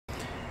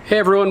Hey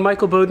everyone,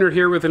 Michael Bodner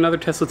here with another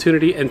Tesla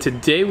Tunity, and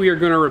today we are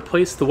going to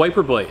replace the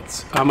wiper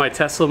blades on my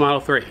Tesla Model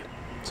 3.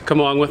 So come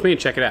along with me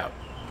and check it out.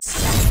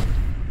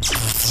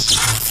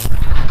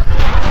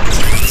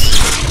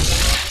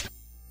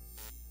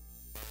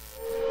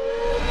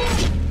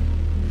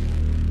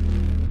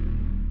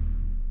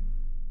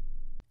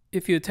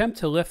 If you attempt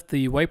to lift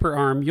the wiper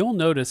arm, you'll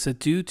notice that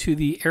due to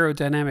the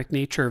aerodynamic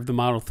nature of the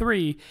Model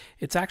 3,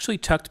 it's actually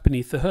tucked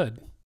beneath the hood.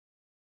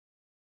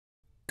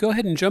 Go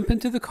ahead and jump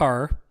into the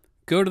car,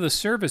 go to the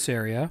service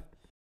area,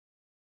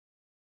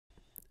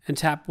 and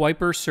tap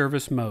Wiper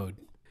Service Mode.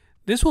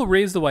 This will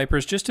raise the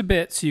wipers just a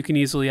bit so you can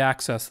easily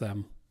access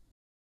them.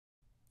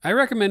 I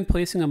recommend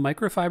placing a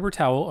microfiber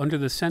towel under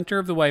the center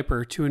of the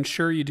wiper to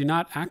ensure you do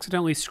not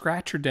accidentally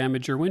scratch or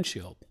damage your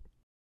windshield.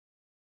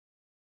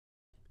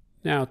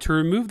 Now, to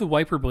remove the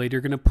wiper blade,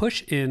 you're going to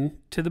push in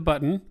to the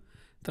button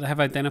that I have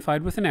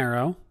identified with an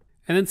arrow,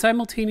 and then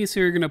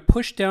simultaneously you're going to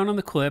push down on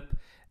the clip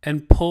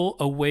and pull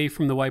away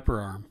from the wiper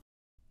arm.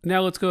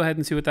 Now let's go ahead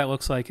and see what that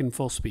looks like in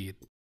full speed.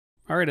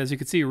 All right, as you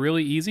can see,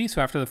 really easy. So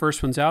after the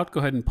first one's out, go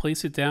ahead and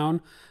place it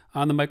down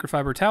on the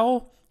microfiber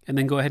towel, and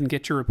then go ahead and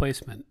get your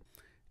replacement.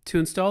 To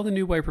install the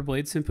new wiper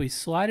blade, simply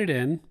slide it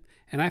in,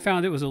 and I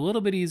found it was a little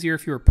bit easier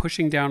if you were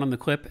pushing down on the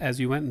clip as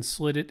you went and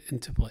slid it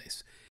into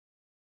place.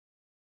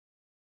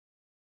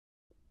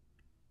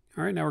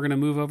 All right, now we're going to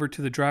move over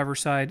to the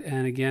driver's side,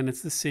 and again,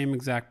 it's the same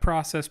exact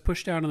process.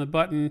 Push down on the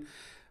button,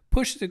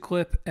 push the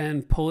clip,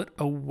 and pull it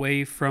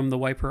away from the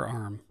wiper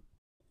arm.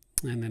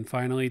 And then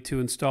finally, to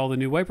install the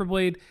new wiper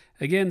blade,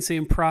 again,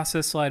 same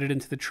process, slide it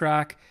into the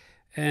track,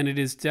 and it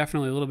is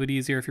definitely a little bit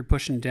easier if you're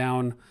pushing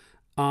down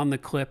on the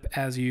clip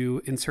as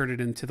you insert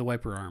it into the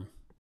wiper arm.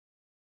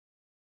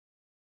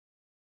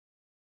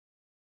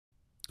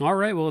 All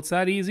right, well, it's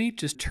that easy.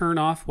 Just turn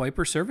off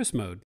wiper service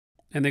mode,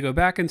 and they go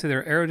back into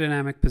their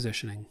aerodynamic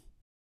positioning.